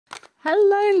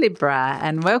Hello Libra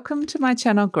and welcome to my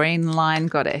channel GreenLion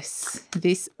Goddess.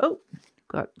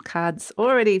 Got cards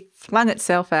already flung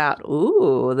itself out.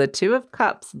 Ooh, the Two of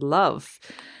Cups, love.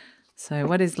 So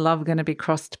what is love going to be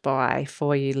crossed by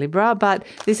for you, Libra? But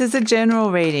this is a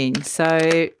general reading.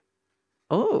 So,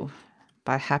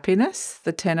 by happiness,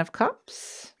 the Ten of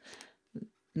Cups.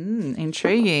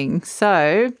 Intriguing.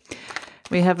 So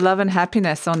we have love and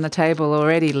happiness on the table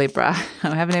already, Libra.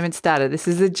 I haven't even started. This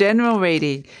is a general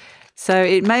reading. So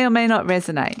it may or may not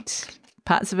resonate.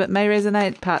 Parts of it may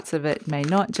resonate, parts of it may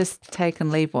not. Just take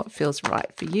and leave what feels right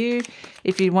for you.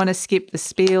 If you want to skip the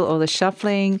spiel or the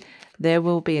shuffling, there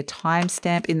will be a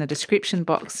timestamp in the description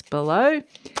box below.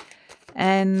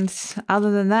 And other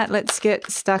than that, let's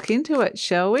get stuck into it,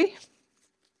 shall we?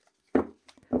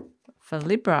 For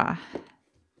Libra.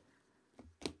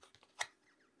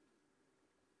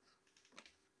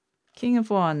 King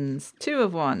of Wands, Two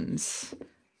of Wands.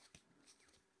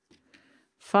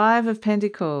 Five of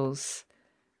Pentacles,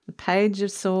 the Page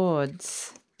of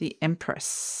Swords, the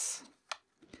Empress,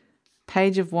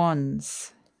 Page of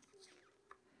Wands,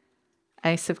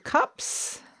 Ace of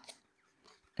Cups,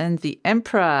 and the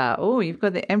Emperor. Oh, you've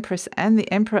got the Empress and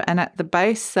the Emperor, and at the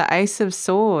base, the Ace of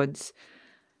Swords.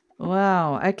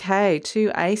 Wow, okay,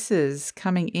 two aces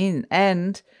coming in.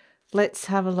 And let's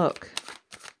have a look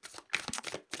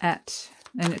at,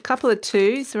 and a couple of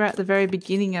twos. We're at the very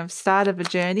beginning of start of a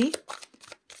journey.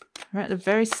 We're at the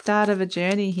very start of a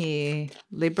journey here,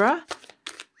 Libra.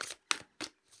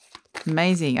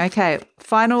 Amazing. Okay,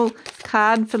 final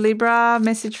card for Libra,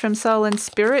 message from Soul and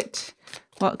Spirit.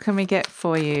 What can we get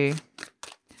for you?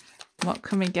 What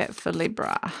can we get for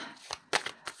Libra?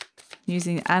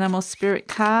 Using animal spirit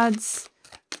cards.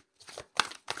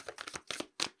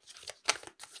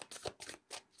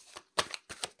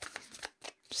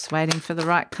 Just waiting for the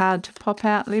right card to pop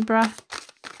out, Libra.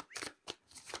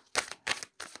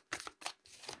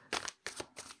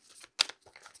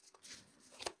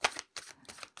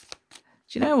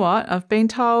 Do you know what? I've been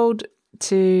told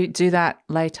to do that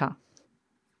later.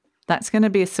 That's going to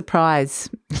be a surprise.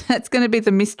 That's going to be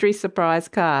the mystery surprise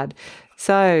card.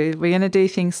 So we're going to do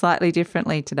things slightly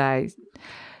differently today.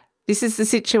 This is the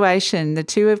situation. The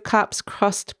Two of Cups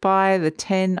crossed by the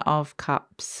Ten of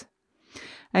Cups.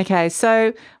 Okay,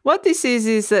 so what this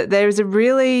is that there is a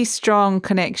really strong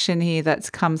connection here that's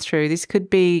come through. This could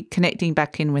be connecting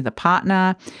back in with a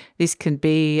partner. This could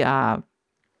be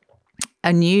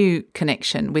a new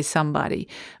connection with somebody.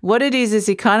 What it is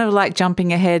you're kind of like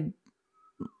jumping ahead,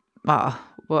 8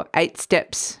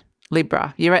 steps,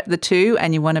 Libra. You're at the 2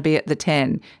 and you want to be at the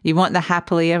 10. You want the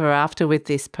happily ever after with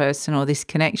this person or this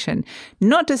connection.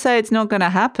 Not to say it's not going to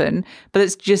happen, but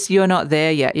it's just you're not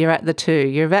there yet. You're at the 2.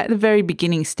 You're at the very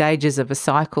beginning stages of a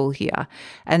cycle here.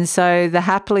 And so the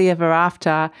happily ever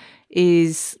after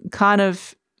is kind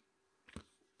of,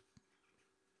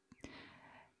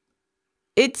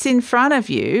 it's in front of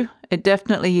you. It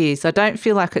definitely is. I don't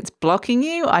feel like it's blocking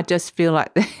you. I just feel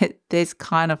like there's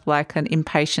kind of like an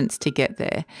impatience to get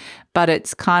there. But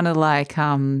it's kind of like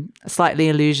slightly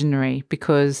illusionary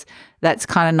because that's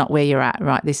kind of not where you're at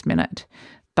right this minute.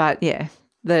 But yeah,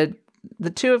 the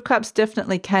Two of Cups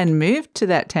definitely can move to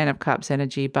that Ten of Cups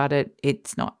energy, but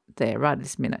it's not there right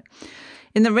this minute.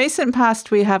 In the recent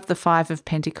past, we have the Five of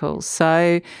Pentacles.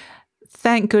 So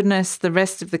thank goodness the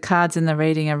rest of the cards in the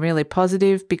reading are really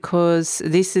positive because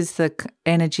this is the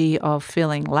energy of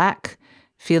feeling lack,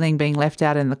 feeling being left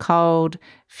out in the cold,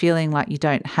 feeling like you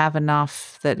don't have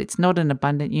enough, that it's not an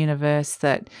abundant universe,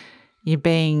 that you're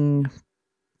being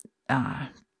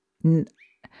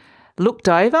looked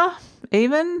over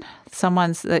even.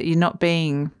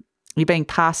 You're being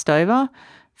passed over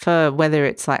for whether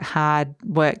it's like hard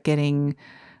work getting,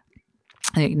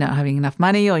 you're not having enough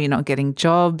money or you're not getting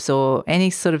jobs or any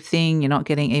sort of thing. You're not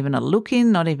getting even a look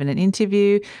in, not even an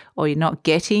interview, or you're not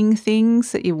getting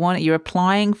things that you want, you're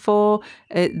applying for.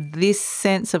 This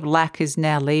sense of lack is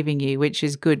now leaving you, which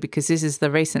is good because this is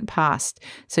the recent past.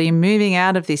 So you're moving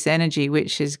out of this energy,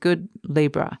 which is good,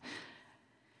 Libra,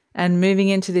 and moving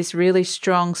into this really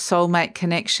strong soulmate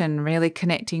connection, really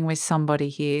connecting with somebody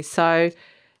here. So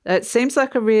it seems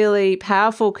like a really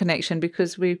powerful connection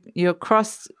because you're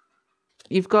crowned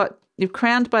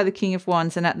by the King of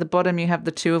Wands, and at the bottom you have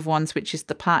the Two of Wands, which is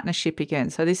the partnership again.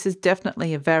 So this is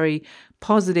definitely a very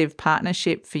positive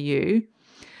partnership for you.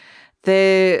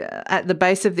 There, at the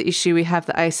base of the issue, we have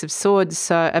the Ace of Swords.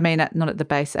 So, not at the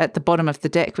base, at the bottom of the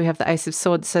deck, we have the Ace of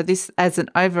Swords. So this, as an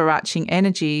overarching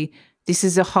energy, this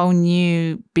is a whole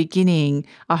new beginning,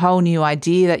 a whole new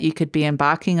idea that you could be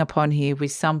embarking upon here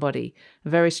with somebody. a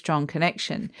very strong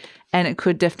connection. And it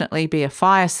could definitely be a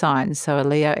fire sign, so a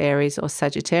Leo, Aries or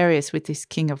Sagittarius, with this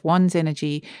King of Wands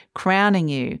energy crowning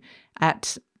you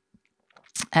at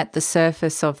the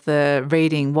surface of the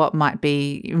reading, what might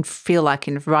feel like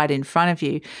right in front of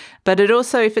you. But it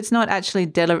also, if it's not actually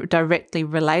directly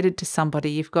related to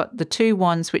somebody, you've got the 2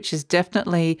 wands, which is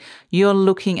definitely you're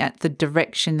looking at the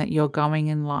direction that you're going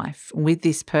in life with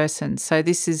this person. So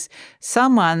this is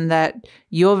someone that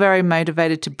you're very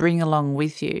motivated to bring along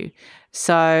with you.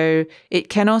 So it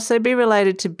can also be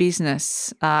related to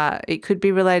business. It could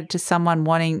be related to someone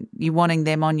wanting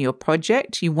them on your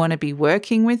project. You want to be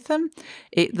working with them.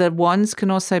 The wands can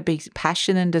also be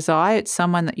passion and desire. It's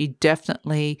someone that you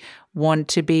definitely want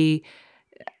to be,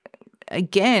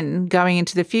 again, going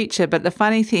into the future. But the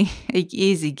funny thing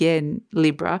is, again,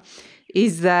 Libra,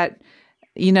 is that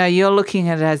you're looking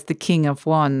at it as the King of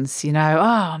Wands,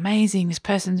 oh, amazing, this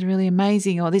person's really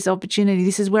amazing, or this opportunity,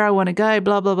 this is where I want to go,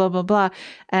 blah, blah, blah, blah, blah.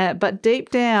 But deep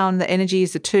down, the energy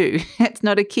is a 2. It's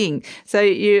not a king. So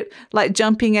you're like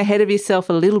jumping ahead of yourself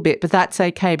a little bit, but that's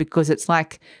okay because it's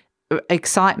like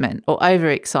excitement or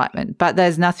overexcitement. But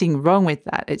there's nothing wrong with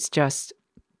that. It's just,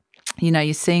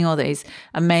 you're seeing all these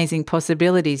amazing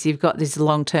possibilities. You've got this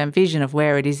long-term vision of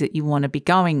where it is that you want to be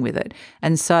going with it.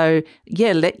 And so,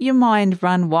 let your mind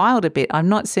run wild a bit. I'm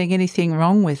not seeing anything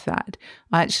wrong with that.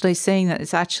 I'm actually seeing that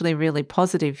it's actually really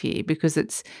positive here because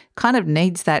it's kind of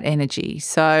needs that energy.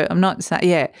 So I'm not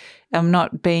saying, I'm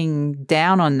not being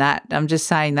down on that. I'm just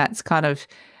saying that's kind of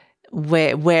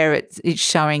where it's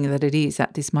showing that it is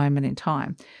at this moment in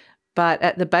time. But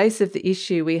at the base of the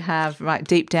issue, we have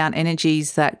deep down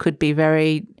energies that could be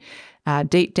very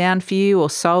deep down for you, or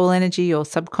soul energy or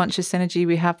subconscious energy.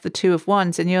 We have the 2 of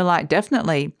Wands, and you're like,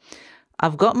 definitely,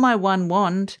 I've got my 1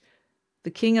 wand.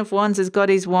 The King of Wands has got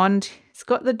his wand. He's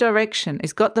got the direction.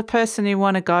 He's got the person you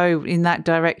want to go in that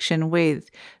direction with.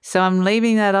 So I'm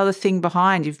leaving that other thing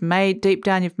behind. Deep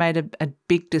down, you've made a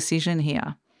big decision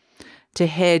here to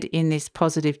head in this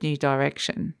positive new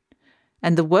direction.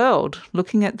 And the world,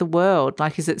 looking at the world,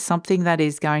 like, is it something that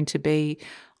is going to be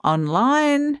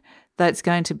online, that's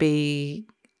going to be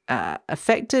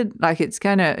affected? Like, it's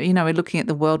going to, we're looking at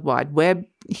the World Wide Web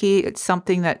here. It's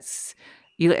something that's,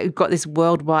 you've got this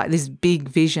worldwide, this big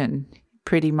vision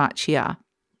pretty much here.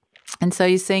 And so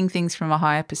you're seeing things from a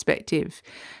higher perspective.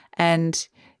 And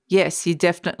yes, you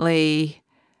definitely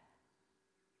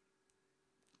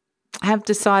have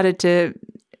decided to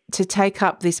take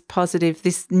up this positive,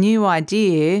 this new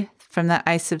idea from that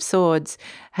Ace of Swords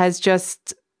has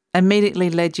just immediately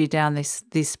led you down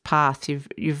this path.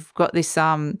 You've got this,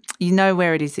 you know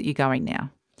where it is that you're going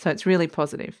now. So it's really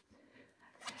positive.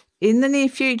 In the near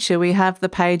future, we have the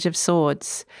Page of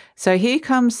Swords. So here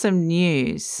comes some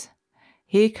news.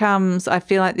 Here comes, I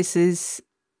feel like this is,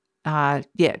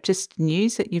 just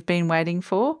news that you've been waiting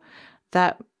for,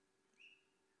 that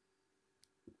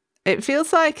it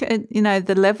feels like,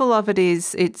 the level of it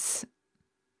is, it's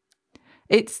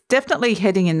definitely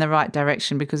heading in the right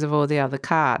direction because of all the other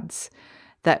cards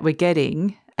that we're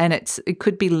getting. And it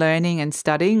could be learning and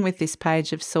studying with this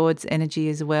Page of Swords energy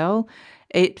as well.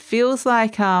 It feels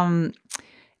like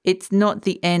it's not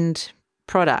the end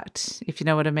product, if you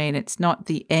know what I mean. It's not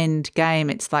the end game.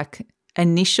 It's like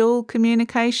initial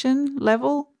communication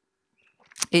level.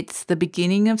 It's the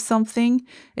beginning of something.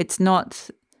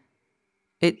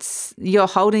 You're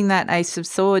holding that Ace of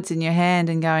Swords in your hand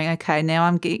and going, okay, now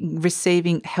I'm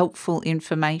receiving helpful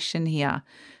information here.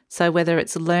 So whether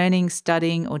it's learning,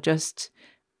 studying, or just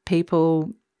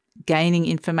people gaining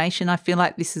information, I feel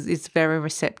like this is very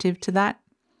receptive to that,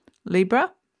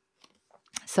 Libra.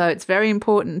 So it's very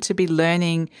important to be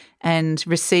learning and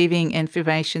receiving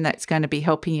information that's going to be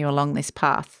helping you along this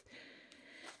path.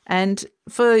 And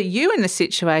for you in the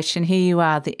situation, here you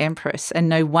are, the Empress, and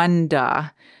no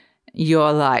wonder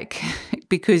you're like,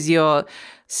 because you're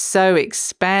so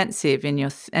expansive in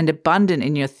and abundant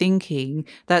in your thinking.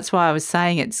 That's why I was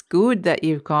saying it's good that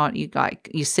you're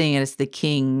seeing it as the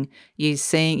king. You're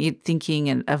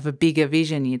thinking of a bigger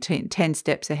vision. You're 10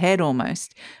 steps ahead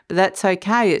almost. But that's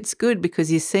okay. It's good because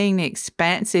you're seeing the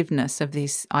expansiveness of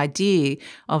this idea,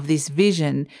 of this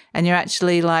vision, and you're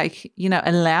actually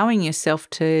allowing yourself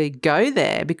to go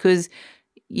there, because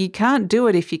you can't do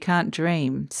it if you can't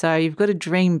dream. So you've got to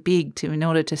dream big in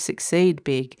order to succeed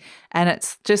big. And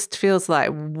it just feels like,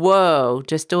 whoa,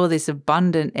 just all this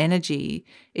abundant energy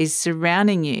is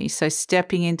surrounding you. So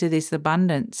stepping into this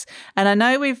abundance. And I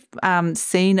know we've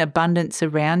seen abundance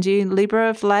around you, Libra,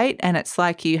 of late, and it's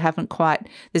like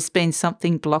there's been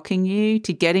something blocking you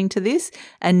to getting to this.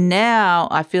 And now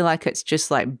I feel like it's just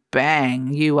like,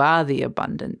 bang, you are the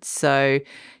abundance. So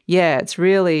yeah, it's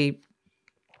really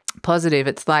positive.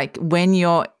 It's like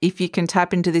if you can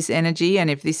tap into this energy, and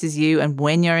if this is you, and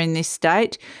when you're in this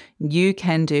state, you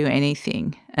can do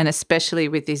anything. And especially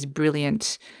with this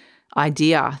brilliant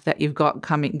idea that you've got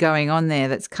going on there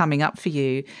that's coming up for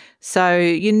you. So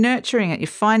you're nurturing it. You're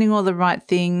finding all the right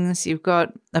things. You've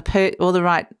got all the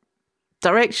right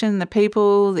direction, the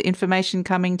people, the information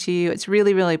coming to you. It's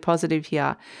really, really positive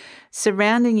here.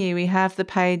 Surrounding you, we have the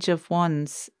Page of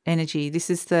Wands energy. This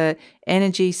is the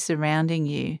energy surrounding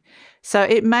you. So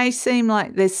it may seem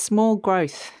like there's small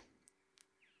growth,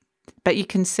 but you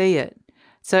can see it.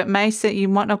 So it may say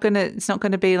it's not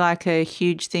going to be like a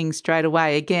huge thing straight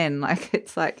away. Again,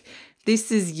 it's like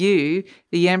this is you,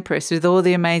 the Empress, with all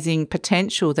the amazing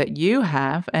potential that you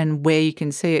have and where you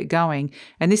can see it going.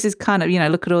 And this is kind of,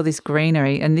 look at all this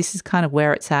greenery, and this is kind of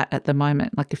where it's at the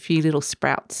moment. Like a few little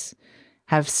sprouts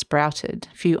have sprouted,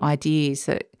 a few ideas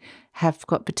that have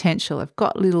got potential. Have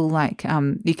got little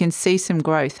you can see some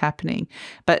growth happening.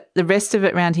 But the rest of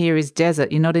it around here is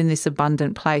desert. You're not in this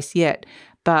abundant place yet.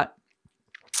 But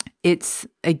it's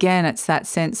that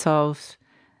sense of,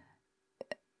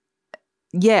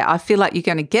 I feel like you're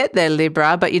going to get there,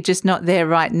 Libra, but you're just not there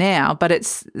right now. But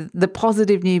it's the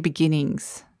positive new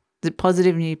beginnings,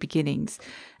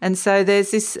 And so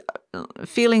there's this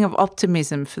feeling of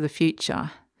optimism for the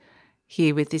future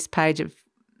here with this Page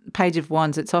of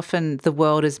Wands. It's often the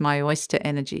world is my oyster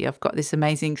energy. I've got this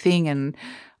amazing thing and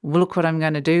look what I'm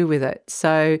going to do with it.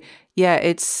 So,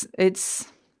 it's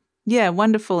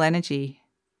wonderful energy.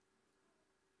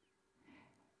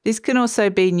 This can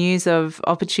also be news of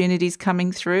opportunities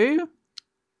coming through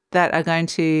that are going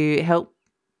to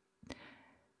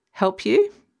help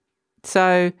you.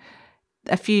 So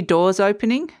a few doors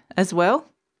opening as well.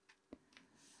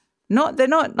 They're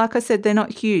not, like I said, they're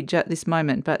not huge at this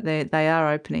moment, but they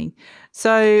are opening.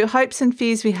 So hopes and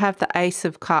fears, we have the Ace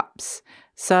of Cups.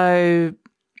 So,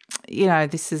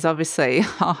 this is obviously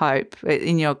a hope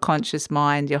in your conscious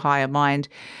mind, your higher mind.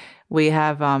 We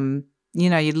have,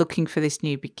 you're looking for this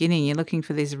new beginning. You're looking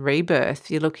for this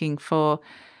rebirth. You're looking for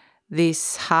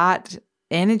this heart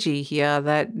energy here,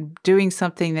 that doing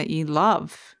something that you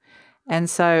love. And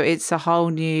so it's a whole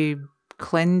new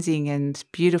cleansing and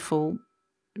beautiful,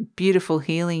 beautiful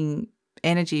healing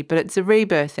energy, but it's a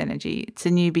rebirth energy. It's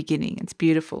a new beginning. It's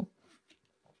beautiful.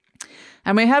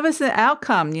 And we have as the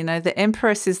outcome, the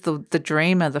Empress is the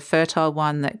dreamer, the fertile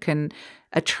one that can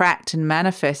attract and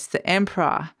manifest. The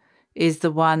Emperor is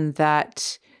the one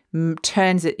that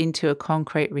turns it into a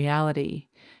concrete reality.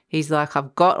 He's like,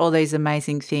 I've got all these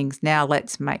amazing things. Now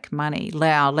let's make money.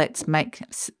 Now let's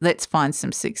find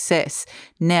some success.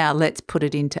 Now let's put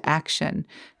it into action.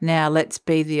 Now let's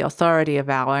be the authority of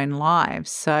our own lives.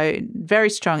 So very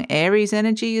strong Aries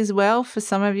energy as well for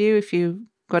some of you. If you've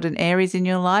got an Aries in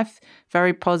your life,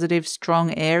 very positive,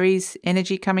 strong Aries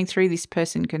energy coming through. This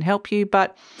person can help you.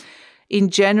 But in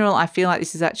general, I feel like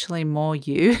this is actually more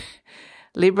you,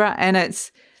 Libra, and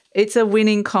it's a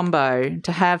winning combo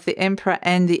to have the Emperor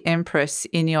and the Empress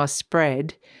in your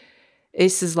spread.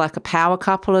 This is like a power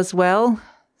couple as well.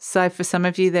 So for some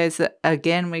of you,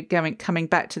 we're coming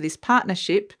back to this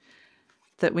partnership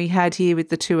that we had here with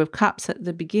the Two of Cups at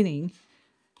the beginning.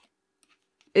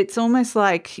 It's almost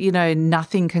like,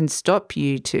 nothing can stop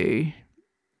you two.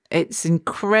 It's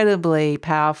incredibly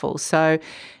powerful. So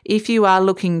if you are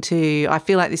looking I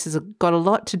feel like this has got a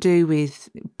lot to do with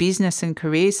business and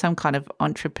career, some kind of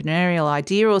entrepreneurial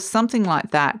idea or something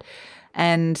like that.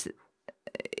 And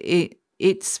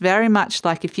it's very much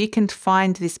like if you can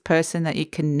find this person that you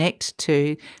connect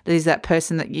to, there's that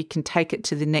person that you can take it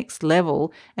to the next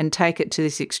level and take it to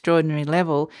this extraordinary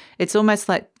level. It's almost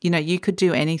like, you could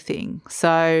do anything.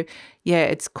 So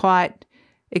it's quite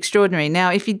extraordinary.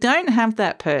 Now, if you don't have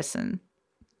that person,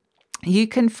 you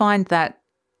can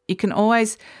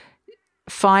always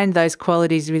find those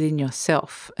qualities within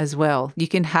yourself as well. You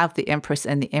can have the Empress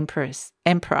and the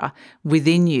Emperor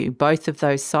within you, both of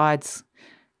those sides.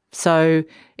 So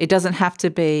it doesn't have to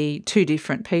be two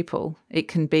different people. It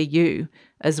can be you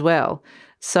as well.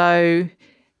 So,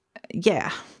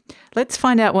 let's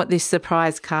find out what this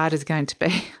surprise card is going to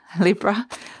be, Libra.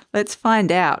 Let's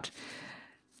find out.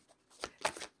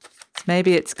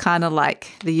 Maybe it's kind of like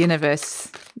the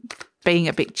universe being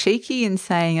a bit cheeky and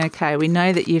saying, okay, we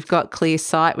know that you've got clear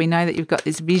sight. We know that you've got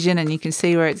this vision and you can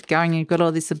see where it's going. You've got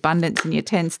all this abundance and you're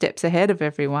 10 steps ahead of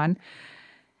everyone.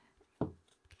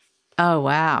 Oh,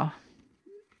 wow.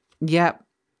 Yep.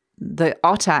 The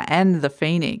otter and the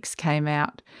phoenix came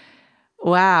out.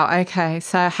 Wow. Okay.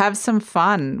 So have some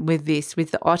fun with this, with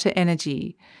the otter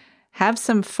energy. have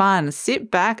some fun. Sit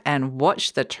back and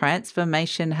watch the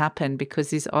transformation happen, because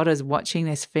this otter's watching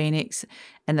this phoenix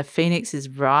and the phoenix is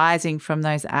rising from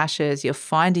those ashes. You're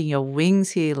finding your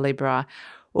wings here, Libra.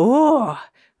 Oh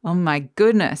my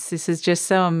goodness. This is just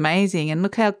so amazing. And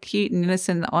look how cute and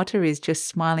innocent the otter is, just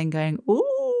smiling, going,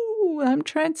 ooh, I'm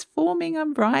transforming.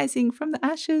 I'm rising from the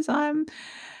ashes. I'm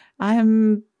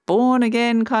born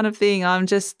again kind of thing. I'm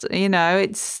just,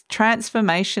 it's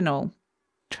transformational.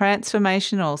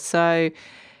 So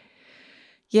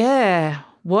yeah,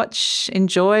 watch,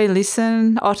 enjoy,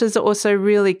 listen. Otters are also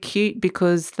really cute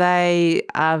because they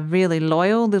are really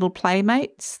loyal little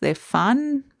playmates. They're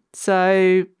fun.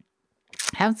 So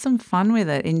have some fun with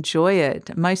it. Enjoy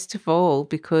it, most of all,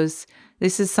 because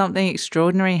this is something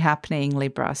extraordinary happening,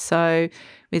 Libra. So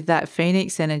with that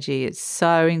Phoenix energy, it's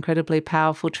so incredibly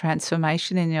powerful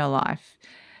transformation in your life.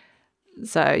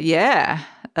 So yeah,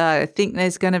 I think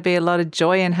there's going to be a lot of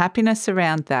joy and happiness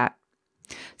around that.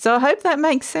 So I hope that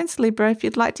makes sense, Libra. If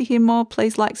you'd like to hear more,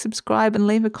 please like, subscribe and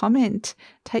leave a comment.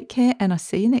 Take care, and I'll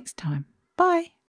see you next time. Bye.